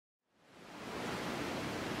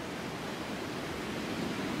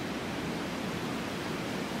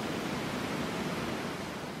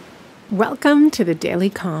Welcome to the Daily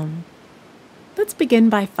Calm. Let's begin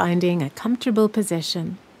by finding a comfortable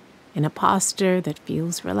position in a posture that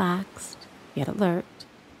feels relaxed yet alert.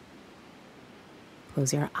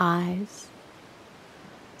 Close your eyes,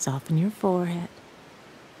 soften your forehead,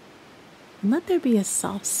 and let there be a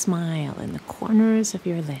soft smile in the corners of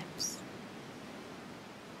your lips.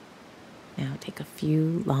 Now take a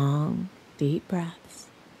few long, deep breaths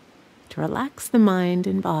to relax the mind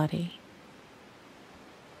and body.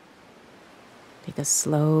 Take a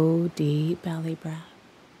slow, deep belly breath.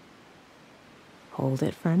 Hold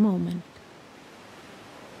it for a moment.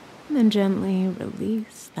 And then gently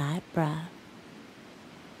release that breath.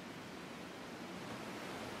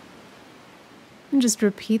 And just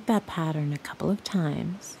repeat that pattern a couple of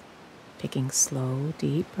times, taking slow,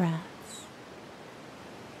 deep breaths.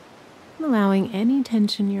 And allowing any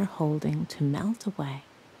tension you're holding to melt away.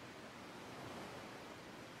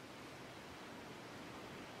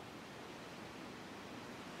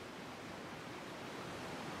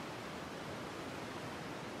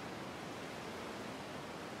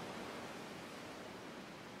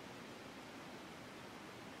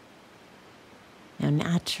 Now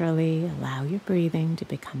naturally allow your breathing to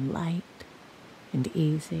become light and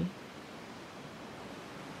easy.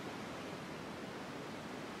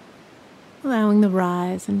 Allowing the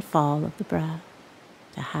rise and fall of the breath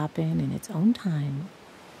to happen in its own time,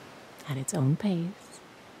 at its own pace.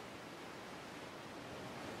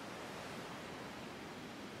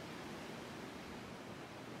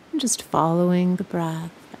 And just following the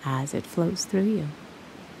breath as it flows through you.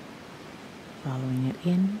 Following it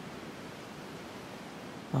in.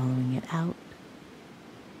 Following it out,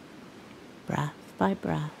 breath by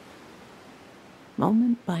breath,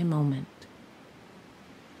 moment by moment.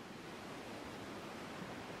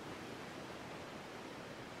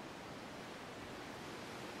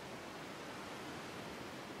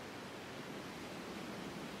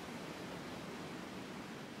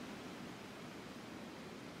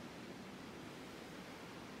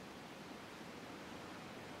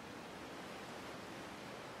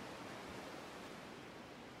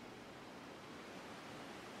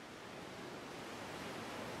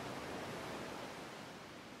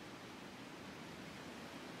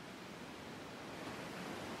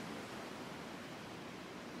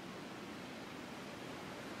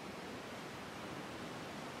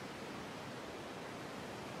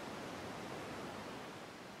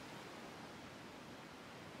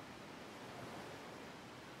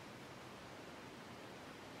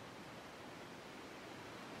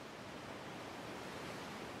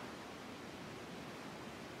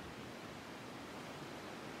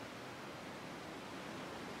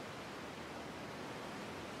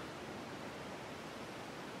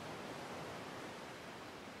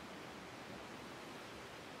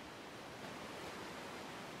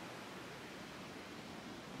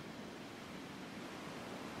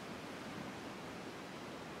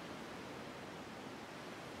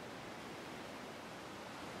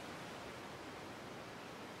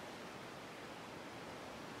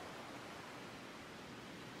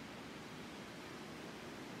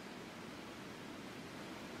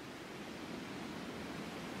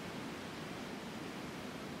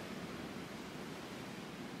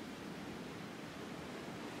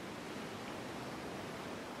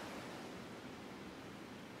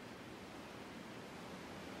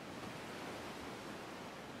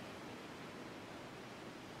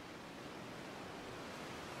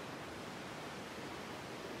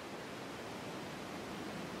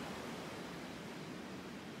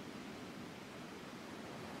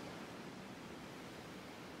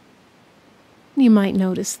 You might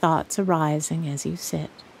notice thoughts arising as you sit.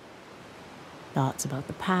 Thoughts about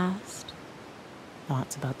the past,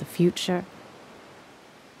 thoughts about the future,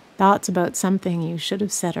 thoughts about something you should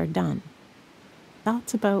have said or done,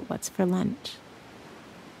 thoughts about what's for lunch.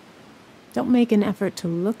 Don't make an effort to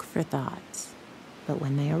look for thoughts, but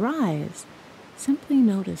when they arise, simply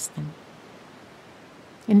notice them.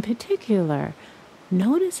 In particular,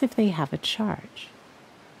 notice if they have a charge.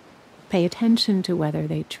 Pay attention to whether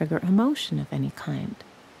they trigger emotion of any kind.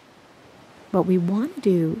 What we want to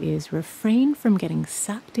do is refrain from getting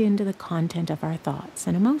sucked into the content of our thoughts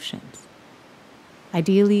and emotions.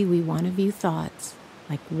 Ideally, we want to view thoughts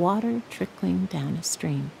like water trickling down a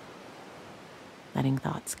stream. Letting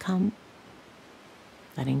thoughts come,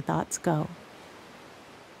 letting thoughts go.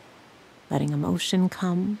 Letting emotion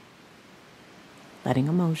come, letting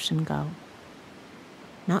emotion go.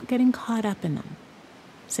 Not getting caught up in them.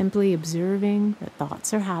 Simply observing that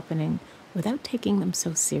thoughts are happening without taking them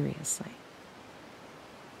so seriously.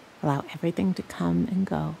 Allow everything to come and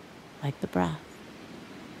go like the breath.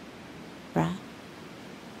 Breath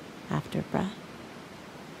after breath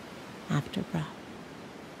after breath.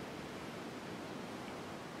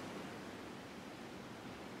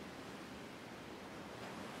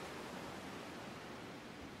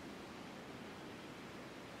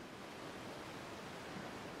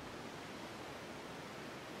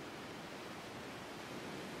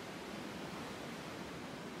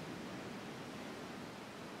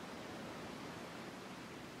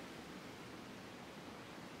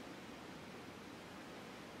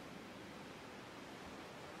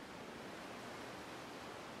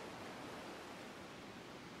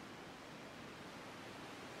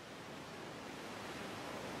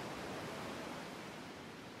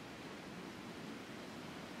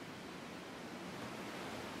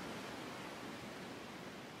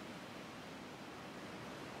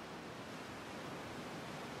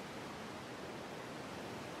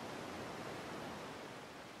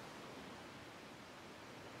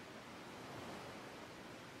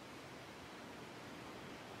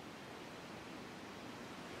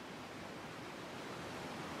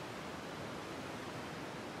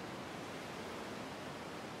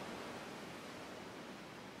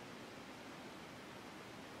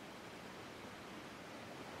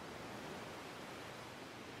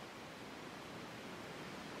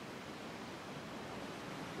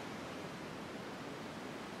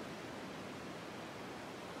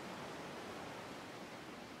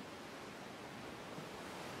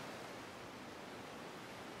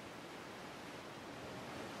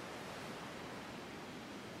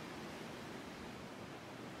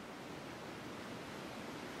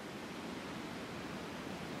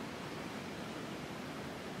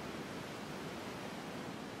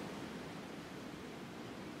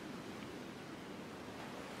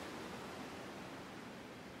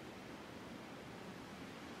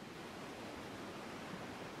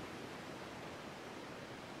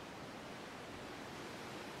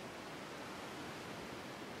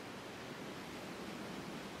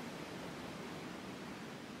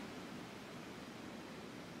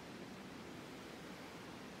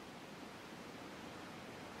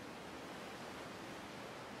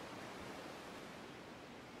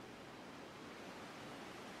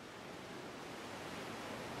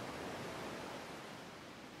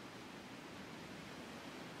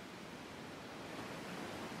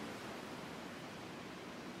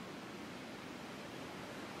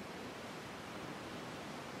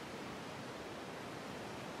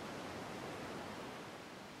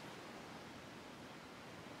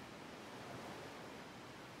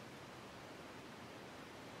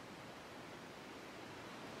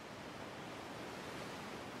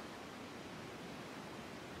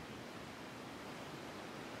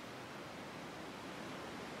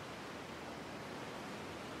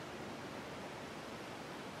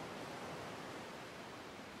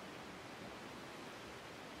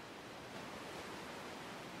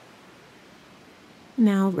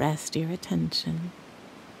 Now rest your attention,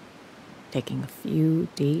 taking a few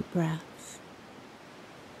deep breaths,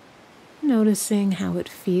 noticing how it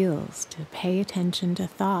feels to pay attention to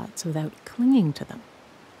thoughts without clinging to them,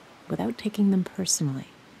 without taking them personally.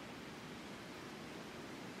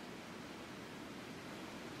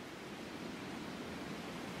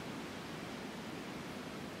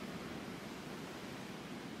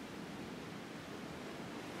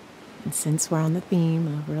 And since we're on the theme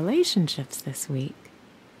of relationships this week,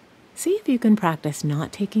 see if you can practice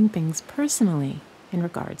not taking things personally in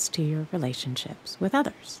regards to your relationships with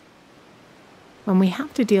others. When we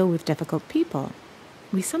have to deal with difficult people,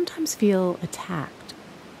 we sometimes feel attacked.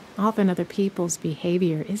 Often other people's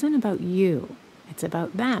behavior isn't about you, it's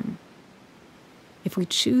about them. If we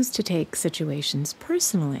choose to take situations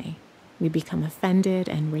personally, we become offended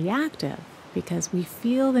and reactive because we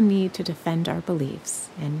feel the need to defend our beliefs,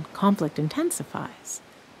 and conflict intensifies.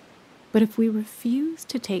 But if we refuse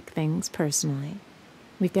to take things personally,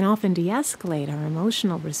 we can often de-escalate our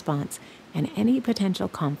emotional response and any potential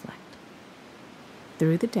conflict.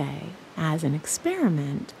 Through the day, as an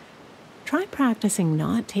experiment, try practicing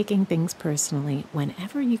not taking things personally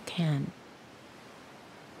whenever you can.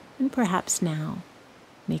 And perhaps now,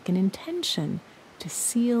 make an intention to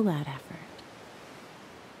seal that effort.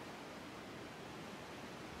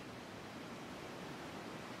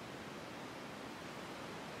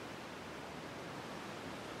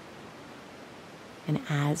 And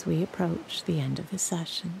as we approach the end of the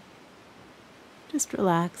session, just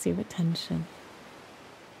relax your attention.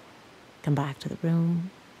 Come back to the room.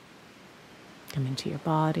 Come into your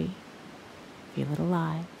body. Feel it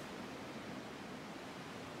alive.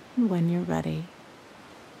 And when you're ready,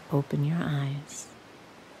 open your eyes.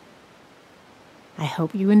 I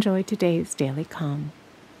hope you enjoyed today's Daily Calm.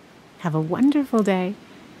 Have a wonderful day,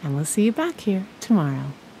 And we'll see you back here tomorrow.